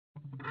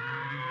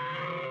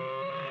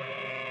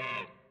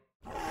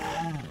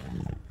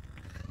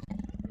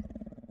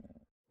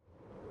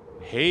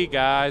Hey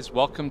guys,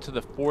 welcome to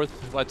the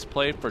 4th Let's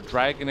Play for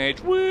Dragon Age.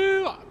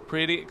 Woo!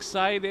 Pretty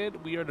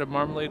excited. We are to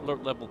Marmalade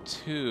Alert level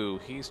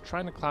 2. He's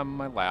trying to climb on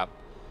my lap.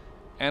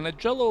 And a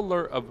Jello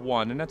alert of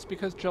 1, and that's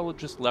because Jello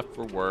just left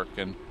for work.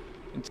 And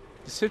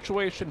the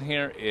situation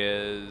here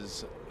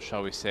is,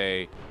 shall we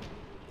say,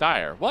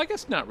 dire. Well, I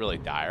guess not really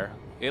dire.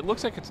 It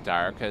looks like it's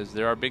dire because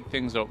there are big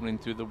things opening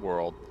through the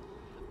world.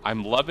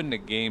 I'm loving the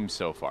game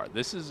so far.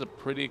 This is a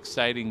pretty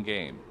exciting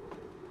game.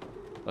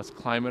 Let's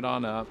climb it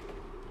on up.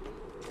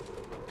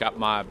 Got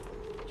my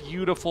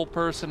beautiful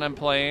person I'm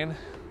playing,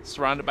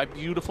 surrounded by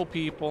beautiful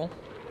people.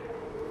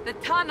 The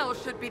tunnel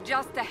should be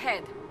just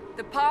ahead.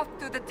 The path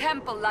to the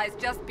temple lies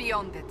just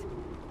beyond it.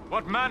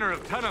 What manner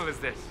of tunnel is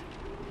this?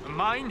 A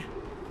mine?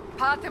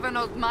 Part of an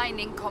old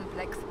mining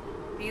complex.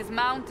 These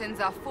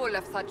mountains are full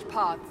of such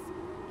paths.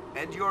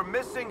 And your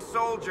missing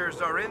soldiers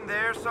are in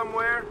there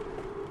somewhere?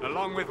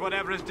 Along with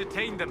whatever has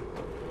detained them.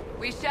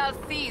 We shall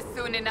see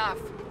soon enough.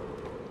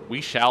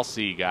 We shall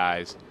see,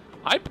 guys.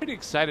 I'm pretty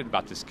excited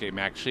about this game,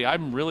 actually.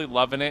 I'm really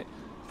loving it.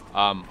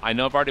 I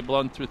know I've already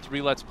blown through 3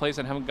 Let's Plays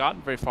and haven't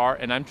gotten very far,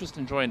 and I'm just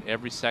enjoying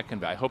every second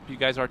of it. I hope you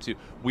guys are too.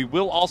 We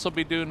will also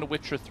be doing The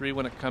Witcher 3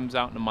 when it comes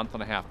out in a month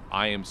and a half.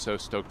 I am so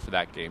stoked for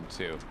that game,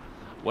 too.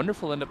 Wonder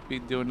if we'll end up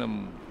doing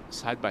them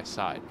side by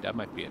side. That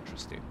might be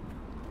interesting.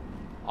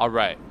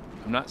 Alright.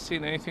 I'm not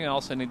seeing anything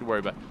else I need to worry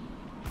about.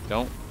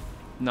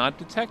 Not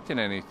detecting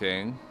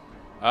anything.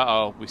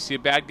 Uh-oh. We see a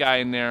bad guy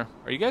in there.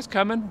 Are you guys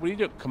coming? What are you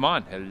doing? Come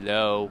on.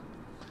 Hello.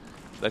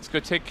 Let's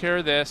go take care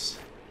of this.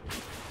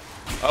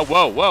 Oh,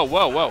 whoa, whoa,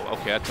 whoa, whoa.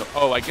 Okay,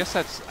 I guess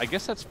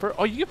that's first.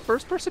 Oh, you get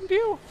first-person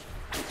view?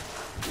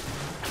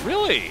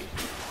 Really?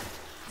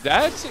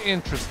 That's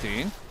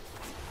interesting.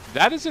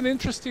 That is an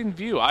interesting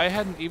view. I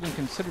hadn't even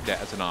considered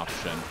that as an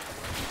option.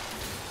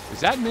 Is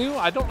that new?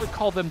 I don't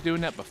recall them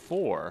doing that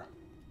before.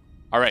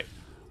 All right,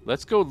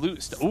 let's go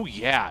loot. Oh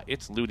yeah,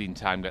 it's looting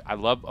time. I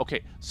love.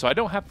 Okay, so I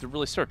don't have to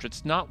really search.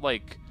 It's not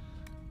like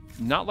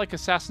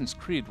Assassin's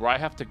Creed where I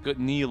have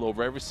to kneel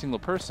over every single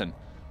person.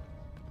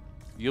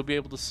 You'll be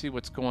able to see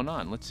what's going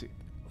on. Let's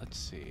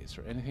see. Is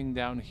there anything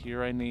down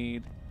here I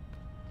need?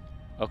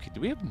 Okay, do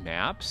we have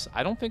maps?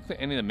 I don't think that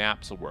any of the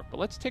maps will work, but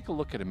let's take a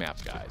look at a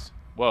map, guys.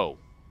 Whoa.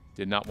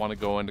 Did not want to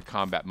go into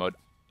combat mode.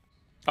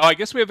 Oh, I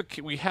guess we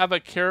have a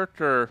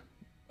character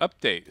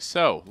update.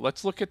 So,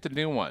 let's look at the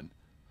new one.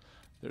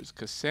 There's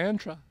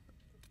Cassandra,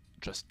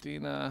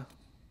 Justina.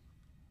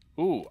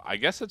 Ooh, I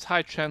guess it's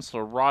High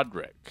Chancellor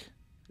Roderick.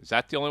 Is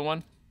that the only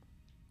one?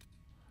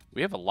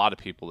 We have a lot of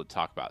people to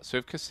talk about. So we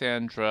have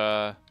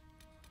Cassandra.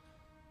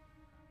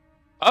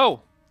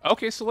 Oh,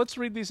 okay, so let's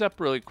read these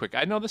up really quick.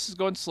 I know this is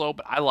going slow,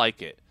 but I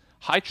like it.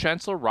 High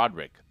Chancellor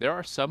Roderick. There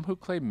are some who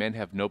claim men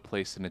have no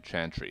place in a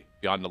chantry,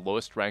 beyond the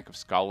lowest rank of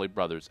scholarly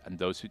brothers and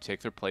those who take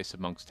their place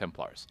amongst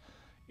Templars.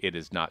 It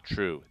is not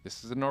true.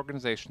 This is an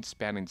organization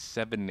spanning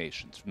 7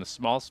 nations, from the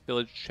smallest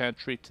village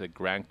chantry to the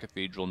Grand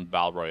Cathedral in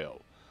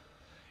Valroyo.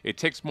 It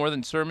takes more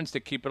than sermons to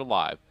keep it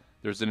alive.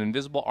 There's an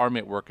invisible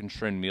army at work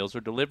ensuring meals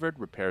are delivered,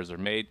 repairs are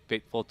made,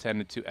 faithful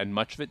attended to, and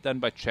much of it done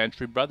by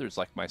chantry brothers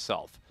like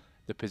myself.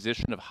 The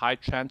position of High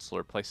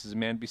Chancellor places a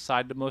man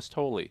beside the Most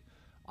Holy.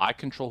 I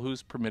control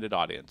who's permitted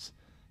audience,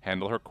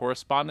 handle her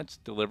correspondence,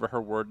 deliver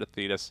her word to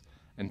Thetis,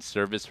 and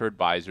serve as her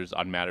advisors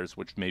on matters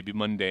which may be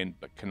mundane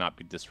but cannot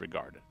be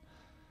disregarded.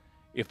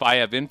 If I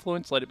have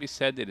influence, let it be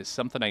said it is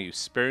something I use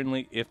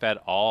sparingly, if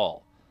at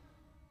all.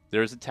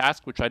 There is a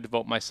task which I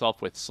devote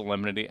myself with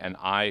solemnity, and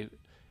I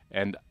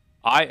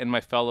and my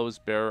fellows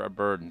bear a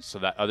burden, so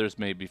that others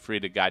may be free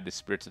to guide the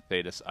spirits of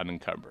Thetis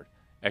unencumbered.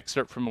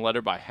 Excerpt from a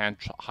letter by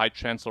High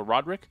Chancellor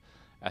Roderick,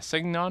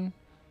 Assignon,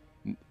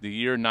 the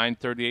year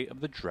 938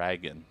 of the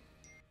Dragon.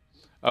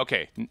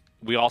 Okay,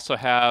 we also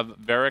have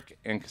Varric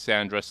and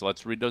Cassandra, so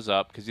let's read those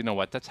up, because you know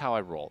what, that's how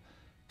I roll.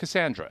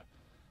 Cassandra.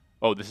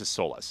 Oh, this is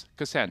Solus.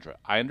 Cassandra,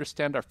 I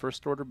understand our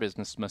first order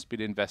business must be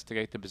to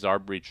investigate the bizarre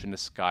breach in the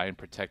sky and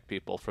protect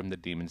people from the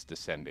demons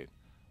descending.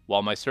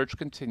 While my search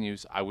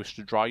continues, I wish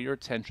to draw your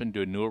attention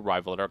to a new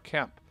arrival at our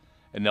camp,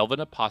 an elven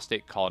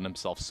apostate calling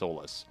himself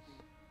Solus.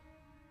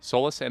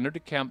 Solus entered the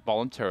camp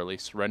voluntarily,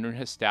 surrendering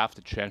his staff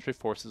to chantry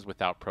forces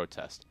without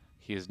protest.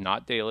 He is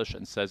not Dalish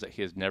and says that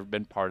he has never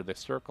been part of the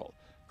circle,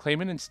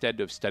 claiming instead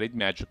to have studied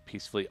magic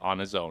peacefully on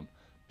his own,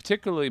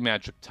 particularly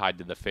magic tied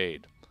to the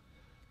Fade.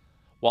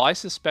 While I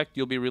suspect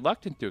you'll be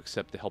reluctant to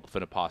accept the help of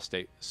an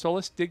apostate,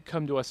 Solus did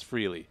come to us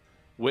freely.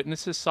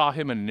 Witnesses saw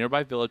him in a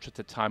nearby village at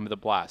the time of the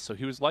blast, so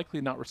he was likely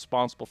not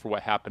responsible for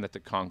what happened at the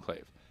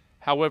conclave.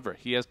 However,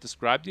 he has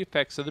described the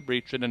effects of the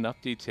breach in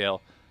enough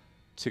detail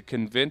to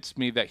convince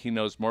me that he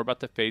knows more about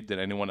the Fade than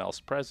anyone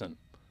else present.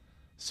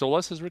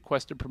 Solus has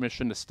requested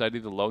permission to study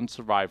the lone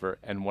survivor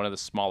and one of the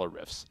smaller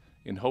rifts.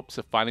 In hopes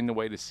of finding a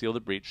way to seal the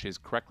breach, he has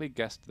correctly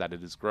guessed that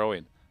it is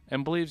growing,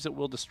 and believes it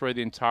will destroy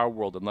the entire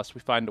world unless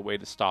we find a way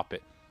to stop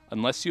it.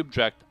 Unless you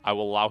object, I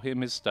will allow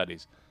him his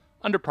studies.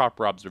 Under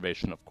proper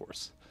observation, of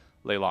course.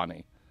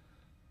 Leilani.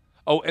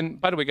 Oh,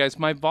 and by the way, guys,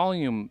 my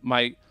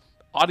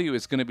audio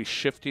is going to be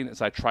shifting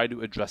as I try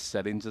to adjust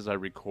settings as I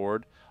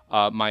record.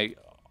 My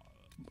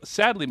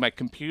Sadly, my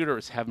computer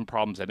is having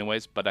problems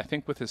anyways, but I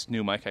think with this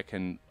new mic I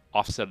can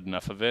offset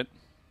enough of it.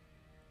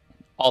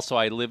 Also,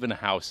 I live in a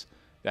house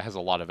that has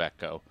a lot of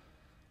echo.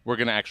 We're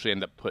going to actually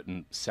end up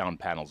putting sound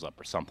panels up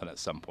or something at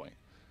some point.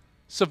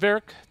 So,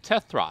 Varric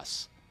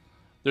Tethras.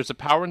 There's a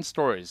power in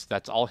stories.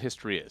 That's all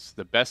history is.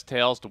 The best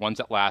tales, the ones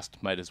that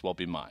last, might as well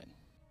be mine.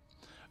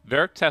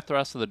 Varric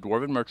Tethras of the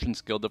Dwarven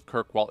Merchants Guild of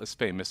Kirkwall is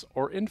famous,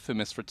 or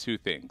infamous, for two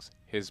things: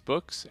 his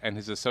books and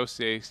his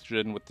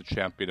association with the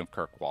Champion of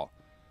Kirkwall.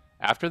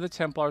 After the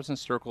Templars and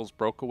Circles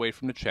broke away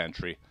from the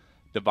Chantry,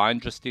 Divine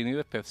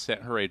Justine V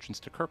sent her agents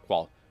to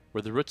Kirkwall,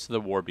 where the roots of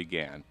the war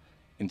began,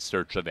 in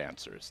search of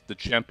answers. The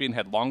Champion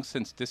had long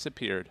since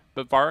disappeared,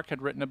 but Varric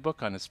had written a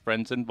book on his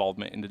friend's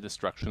involvement in the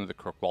destruction of the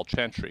Kirkwall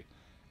Chantry,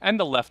 and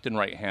the left and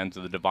right hands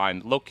of the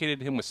Divine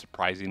located him with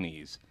surprising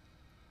ease.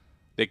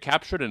 They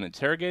captured and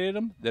interrogated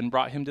him, then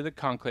brought him to the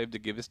Conclave to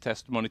give his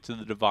testimony to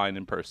the Divine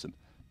in person,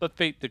 but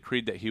fate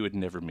decreed that he would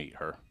never meet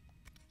her.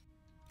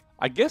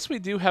 I guess we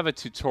do have a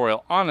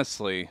tutorial.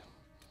 Honestly,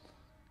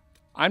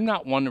 I'm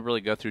not one to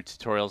really go through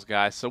tutorials,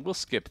 guys, so we'll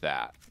skip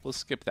that. We'll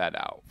skip that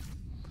out.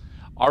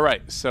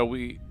 Alright, so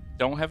we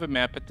don't have a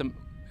map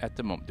at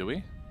the moment, do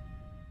we?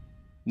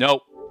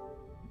 Nope.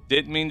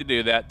 Didn't mean to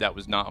do that. That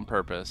was not on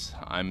purpose.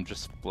 I'm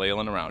just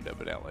flailing around,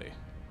 evidently.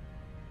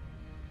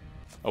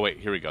 Oh, wait,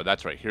 here we go.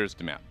 That's right. Here's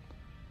the map.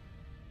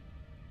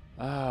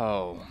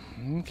 Oh,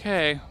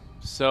 okay.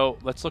 So,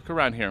 let's look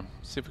around here.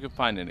 See if we can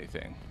find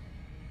anything.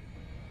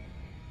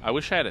 I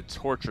wish I had a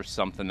torch or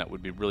something that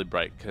would be really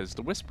bright, because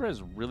the Whisper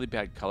has really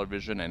bad color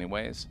vision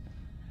anyways.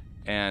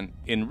 And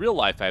in real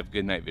life, I have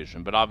good night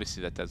vision, but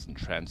obviously that doesn't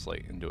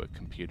translate into a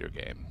computer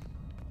game.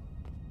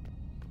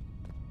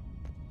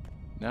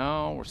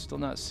 No, we're still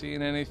not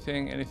seeing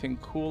anything. Anything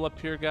cool up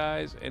here,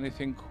 guys?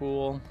 Anything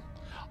cool?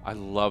 I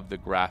love the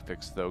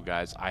graphics, though,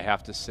 guys. I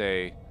have to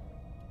say,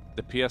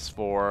 the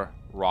PS4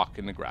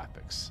 rocking the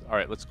graphics. All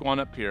right, let's go on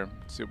up here,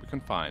 see what we can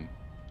find.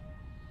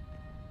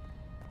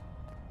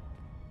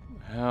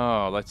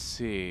 Oh, let's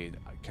see.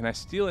 Can I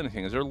steal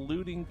anything? Is there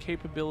looting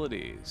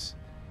capabilities?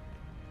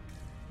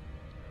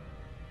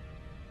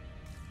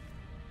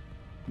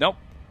 Nope.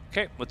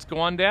 Okay, let's go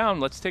on down.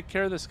 Let's take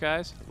care of this,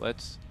 guys.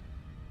 Let's...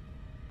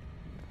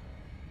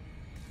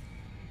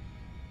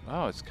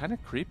 Oh, it's kind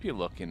of creepy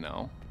looking,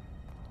 though.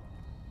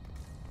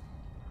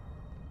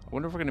 I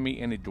wonder if we're going to meet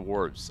any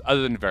dwarves,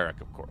 other than Varric,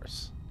 of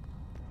course.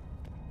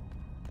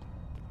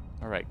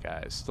 Alright,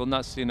 guys. Still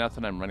not seeing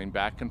nothing. I'm running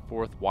back and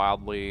forth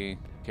wildly.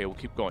 Okay, we'll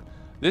keep going.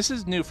 This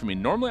is new for me.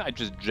 Normally, I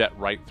just jet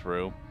right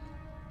through.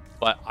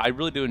 But I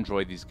really do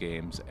enjoy these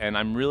games, and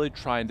I'm really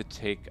trying to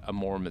take a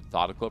more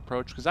methodical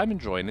approach, because I'm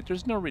enjoying it.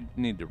 There's no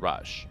need to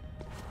rush.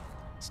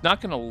 It's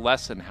not going to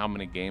lessen how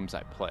many games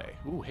I play.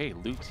 Ooh, hey,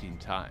 looting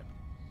time.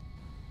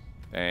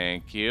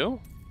 Thank you.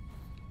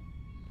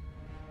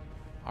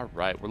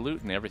 Alright, we're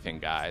looting everything,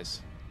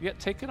 guys. Yeah,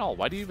 take it all.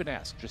 Why do you even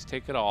ask? Just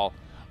take it all.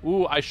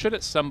 Ooh, I should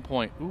at some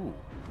point... Ooh.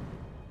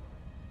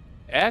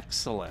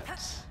 Excellent.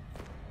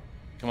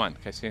 Come on,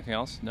 can I see anything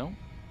else? No?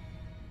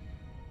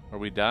 Are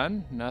we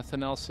done?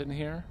 Nothing else in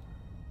here?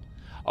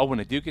 Oh, when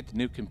I do get the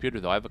new computer,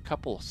 though, I have a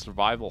couple of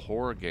survival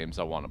horror games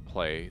I want to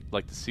play,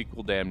 like the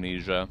sequel to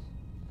Amnesia.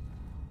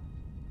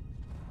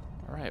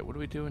 Alright, what are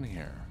we doing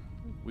here?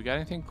 We got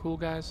anything cool,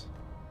 guys?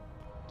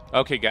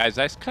 Okay, guys,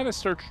 I kind of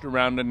searched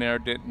around in there,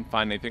 didn't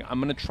find anything.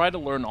 I'm going to try to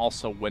learn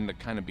also when to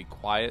kind of be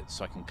quiet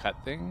so I can cut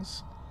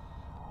things.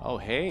 Oh,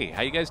 hey,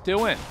 how you guys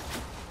doing?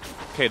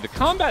 Okay, the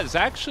combat is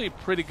actually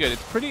pretty good.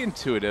 It's pretty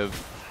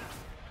intuitive.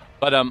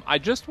 But I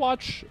just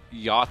watched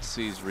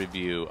Yahtzee's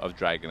review of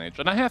Dragon Age,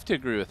 and I have to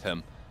agree with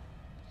him.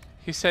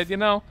 He said, you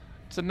know,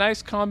 it's a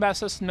nice combat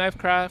system, knife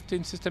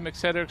crafting system,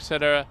 etc.,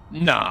 etc.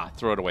 Nah,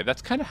 throw it away.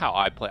 That's kind of how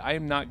I play. I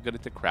am not good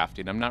at the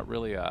crafting. I'm not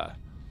really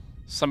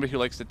somebody who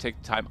likes to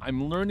take time.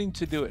 I'm learning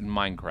to do it in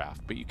Minecraft,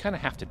 but you kind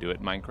of have to do it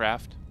in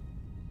Minecraft.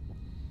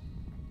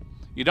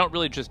 You don't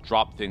really just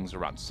drop things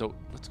around. So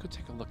let's go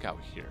take a look out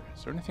here.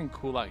 Is there anything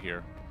cool out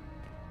here?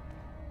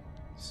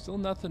 Still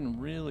nothing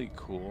really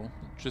cool.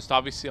 Just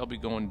obviously I'll be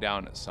going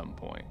down at some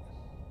point.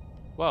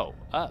 Whoa,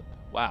 up.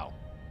 Wow.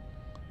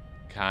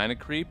 Kind of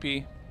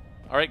creepy.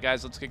 Alright,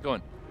 guys, let's get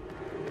going.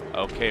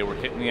 Okay, we're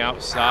hitting the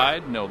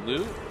outside. No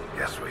loot.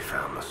 Guess we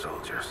found the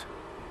soldiers.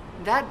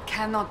 That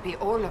cannot be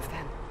all of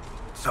them.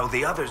 So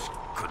the others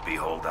could be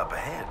holed up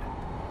ahead.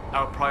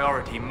 Our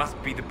priority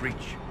must be the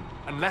breach.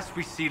 Unless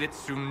we seal it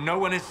soon, no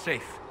one is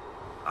safe.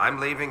 I'm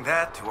leaving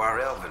that to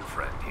our elven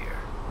friend here.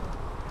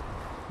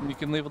 You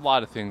can leave a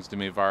lot of things to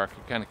me, Varric.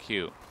 You're kind of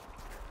cute.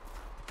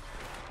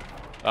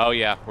 Oh,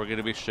 yeah, we're going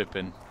to be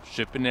shipping.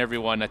 Shipping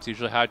everyone. That's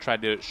usually how I try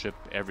to do it, ship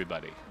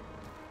everybody.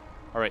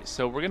 Alright,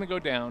 so we're going to go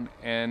down,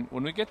 and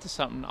when we get to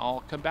something,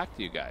 I'll come back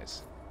to you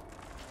guys.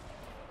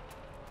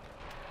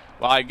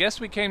 Well, I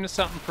guess we came to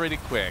something pretty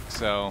quick,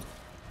 so...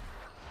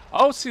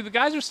 Oh, see, the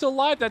guys are still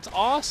alive. That's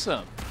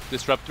awesome.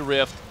 Disrupt the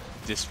rift.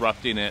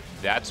 Disrupting it.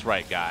 That's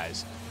right,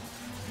 guys.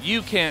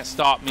 You can't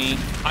stop me.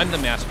 I'm the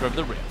master of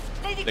the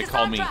rift. Lady They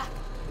call me... Cassandra!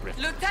 Rift.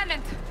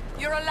 Lieutenant,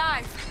 you're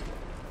alive.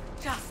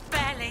 Just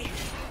barely.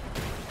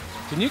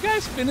 Can you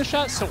guys finish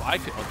that so I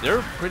can... Oh,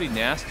 they're pretty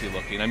nasty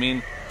looking. I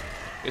mean,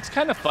 it's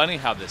kind of funny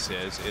how this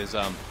is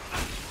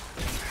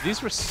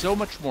these were so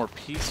much more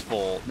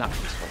peaceful, not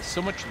peaceful,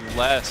 so much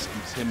less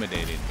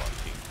intimidating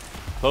looking.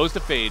 Close the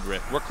fade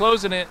rift. We're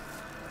closing it.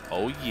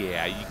 Oh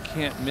yeah, you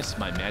can't miss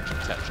my magic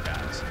touch,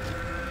 guys.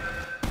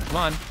 Come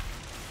on.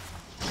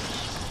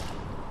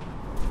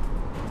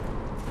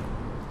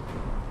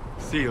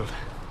 Sealed,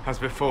 as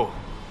before.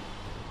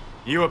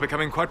 You are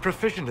becoming quite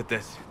proficient at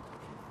this.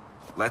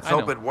 Let's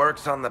hope it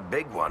works on the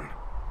big one.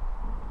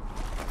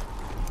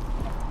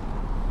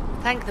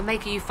 Thank the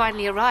Maker you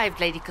finally arrived,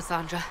 Lady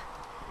Cassandra.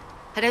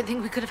 I don't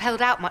think we could have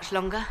held out much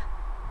longer.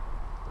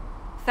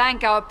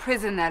 Thank our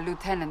prisoner,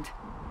 Lieutenant.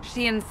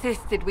 She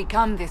insisted we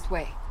come this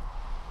way.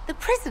 The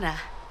prisoner?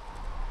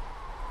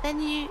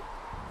 Then you...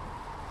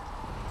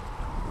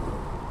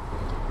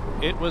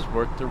 It was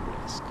worth the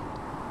risk.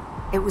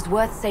 It was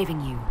worth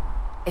saving you,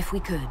 if we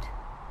could.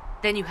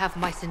 Then you have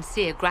my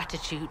sincere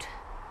gratitude.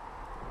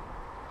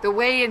 The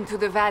way into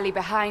the valley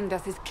behind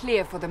us is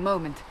clear for the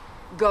moment.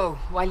 Go,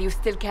 while you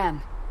still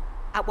can.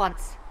 At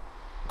once.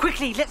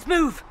 Quickly, let's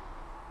move!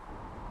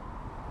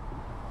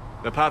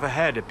 The path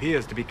ahead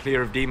appears to be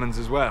clear of demons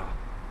as well.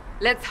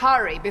 Let's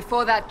hurry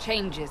before that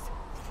changes.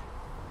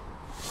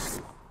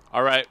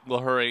 All right, we'll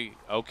hurry.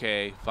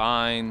 Okay,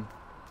 fine.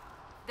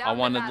 Down I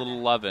want the a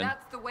little ladder. lovin'.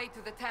 That's the way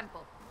to the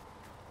temple.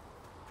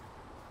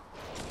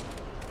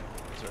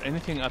 Is there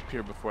anything up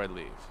here before I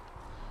leave?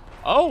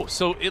 Oh,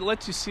 so it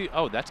lets you see...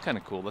 Oh, that's kind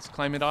of cool. Let's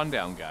climb it on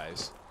down,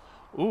 guys.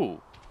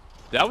 Ooh,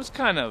 that was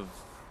kind of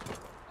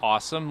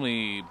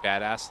awesomely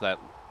badass that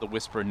the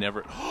Whisper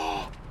never...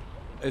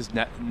 is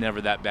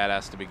never that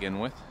badass to begin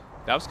with.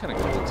 That was kind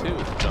of cool, too,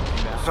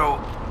 jumping down. So,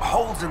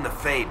 holes in the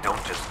Fade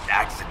don't just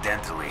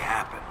accidentally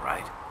happen,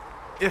 right?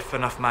 If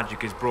enough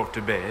magic is brought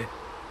to bear,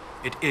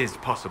 it is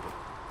possible.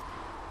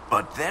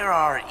 But there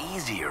are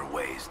easier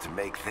ways to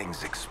make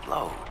things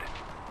explode.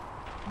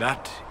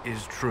 That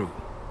is true.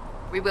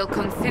 We will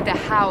consider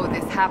how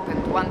this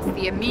happened once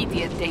the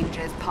immediate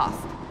danger is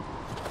past.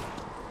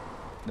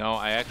 No,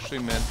 I actually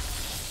meant...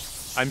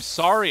 I'm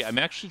sorry. I'm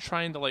actually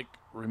trying to, like,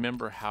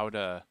 remember how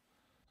to...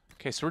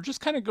 Okay, so we're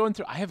just kind of going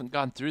through... I haven't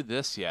gone through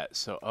this yet,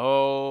 so...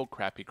 Oh,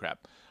 crappy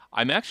crap.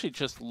 I'm actually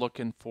just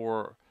looking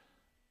for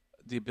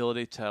the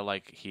ability to,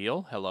 like,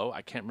 heal. Hello?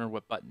 I can't remember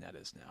what button that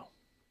is now.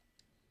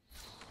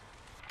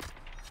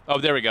 Oh,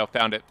 there we go.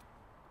 Found it.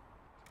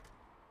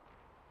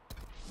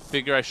 I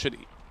figure I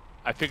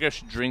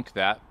should drink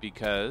that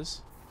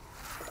because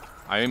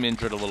I am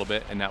injured a little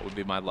bit, and that would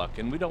be my luck.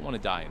 And we don't want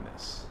to die in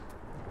this.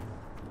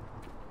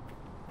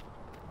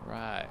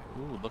 Right.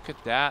 Ooh, look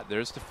at that.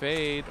 There's the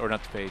fade. Or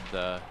not the fade,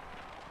 the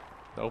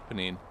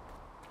opening.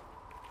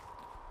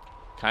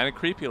 Kind of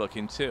creepy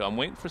looking, too. I'm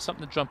waiting for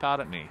something to jump out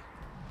at me.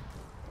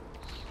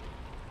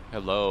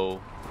 Hello.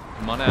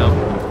 Come on out.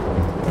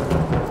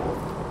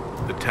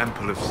 The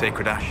Temple of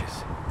Sacred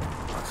Ashes.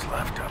 What's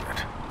left of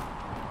it?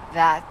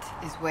 That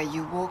is where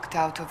you walked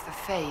out of the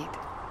Fade,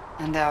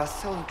 and our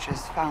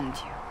soldiers found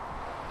you.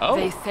 Oh.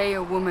 They say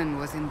a woman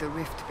was in the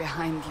rift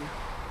behind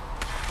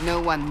you.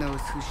 No one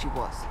knows who she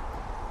was.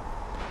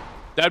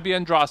 That'd be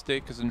Andraste,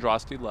 because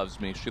Andraste loves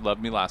me. She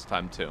loved me last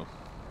time, too.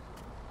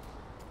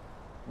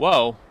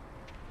 Whoa.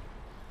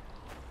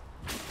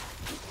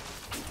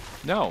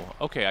 No.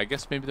 Okay, I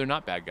guess maybe they're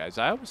not bad guys.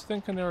 I was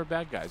thinking they were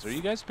bad guys. Are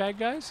you guys bad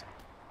guys?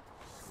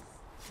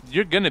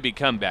 You're going to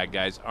become bad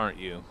guys, aren't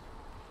you?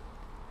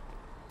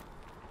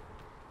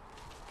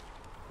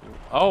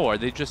 Oh, are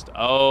they just...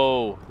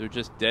 Oh, they're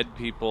just dead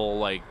people,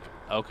 like...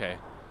 Okay.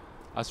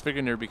 I was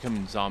figuring they're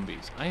becoming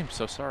zombies. I am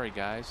so sorry,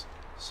 guys.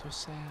 So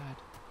sad.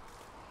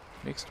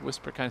 Makes the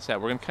Whisper kind of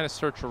sad. We're going to kind of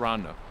search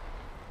around, though.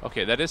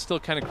 Okay, that is still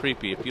kind of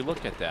creepy. If you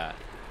look at that,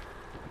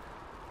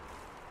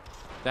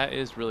 that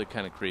is really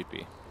kind of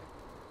creepy.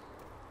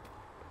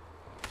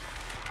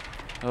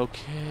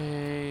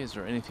 Okay, is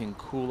there anything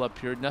cool up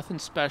here? Nothing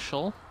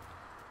special.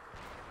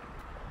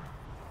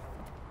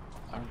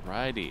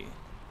 Alrighty.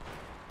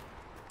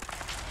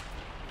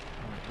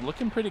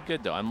 Looking pretty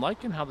good, though. I'm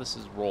liking how this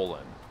is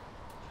rolling.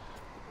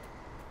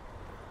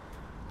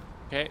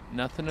 Okay,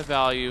 nothing of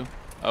value.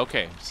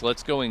 Okay, so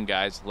let's go in,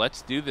 guys.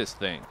 Let's do this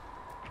thing.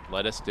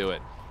 Let us do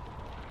it.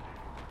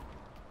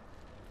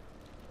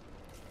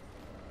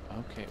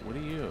 Okay, what are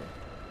you?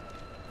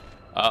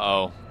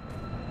 Uh-oh.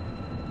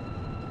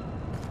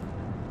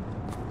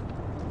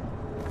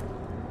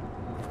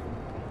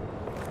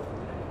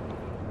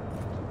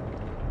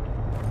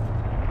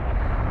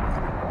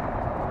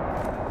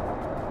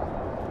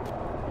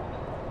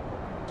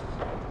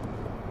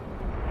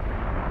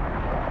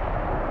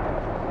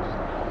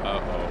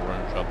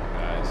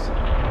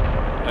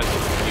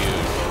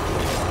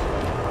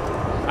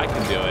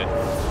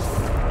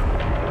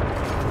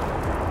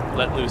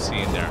 Let Lucy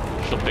in there.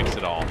 She'll fix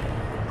it all.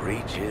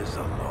 Breach is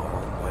a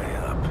long way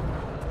up.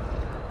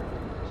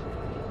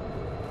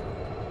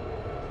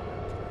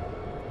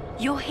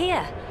 You're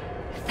here.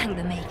 Thank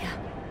the Maker.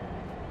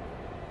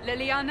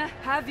 Liliana,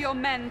 have your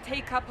men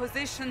take up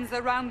positions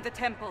around the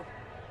temple.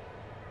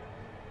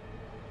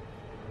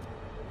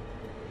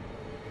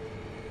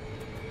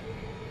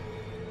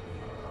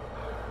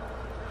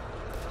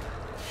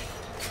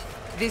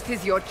 This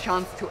is your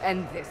chance to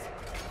end this.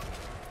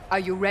 Are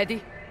you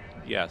ready?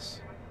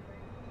 Yes.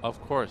 Of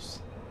course.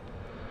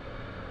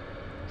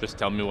 Just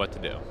tell me what to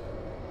do.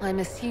 I'm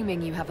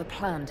assuming you have a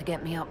plan to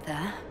get me up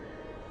there.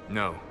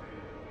 No.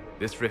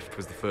 This rift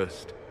was the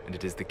first, and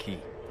it is the key.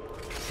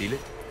 Seal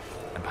it,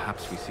 and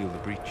perhaps we seal the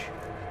breach.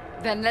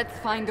 Then let's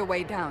find a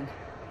way down.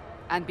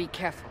 And be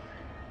careful.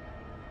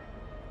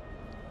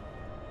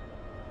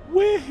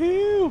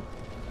 Woohoo!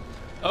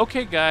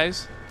 Okay,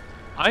 guys.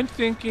 I'm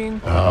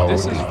thinking Now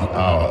this is is... the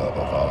hour of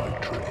our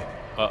victory.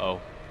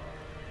 Uh-oh.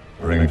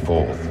 Bring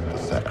forth the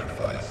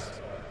sacrifice.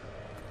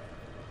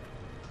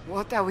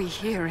 What are we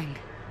hearing?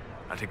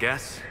 At a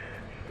guess,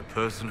 the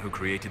person who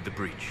created the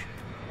breach.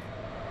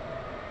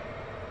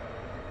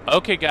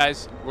 Okay,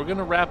 guys. We're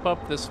gonna wrap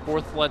up this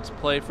 4th Let's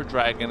Play for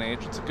Dragon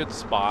Age. It's a good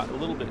spot.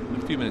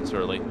 A few minutes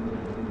early.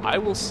 I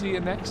will see you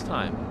next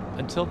time.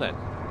 Until then,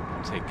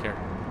 take care.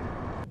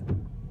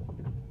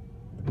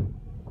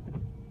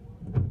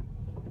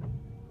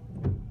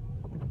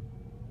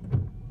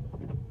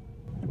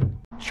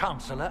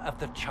 Chancellor of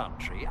the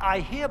Chantry, I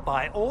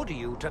hereby order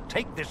you to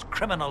take this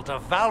criminal to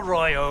Val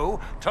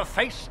Royeaux to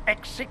face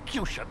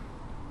execution.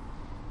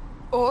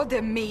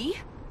 Order me?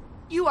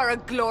 You are a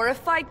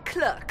glorified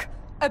clerk,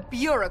 a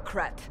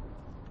bureaucrat.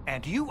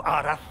 And you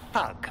are a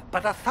thug,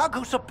 but a thug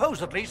who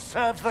supposedly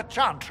serves the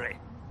Chantry.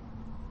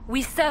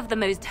 We serve the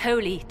most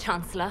holy,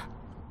 Chancellor.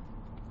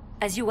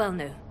 As you well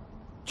know.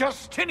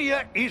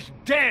 Justinia is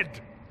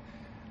dead!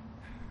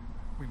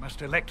 We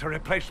must elect a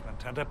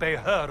replacement and obey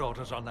her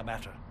orders on the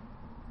matter.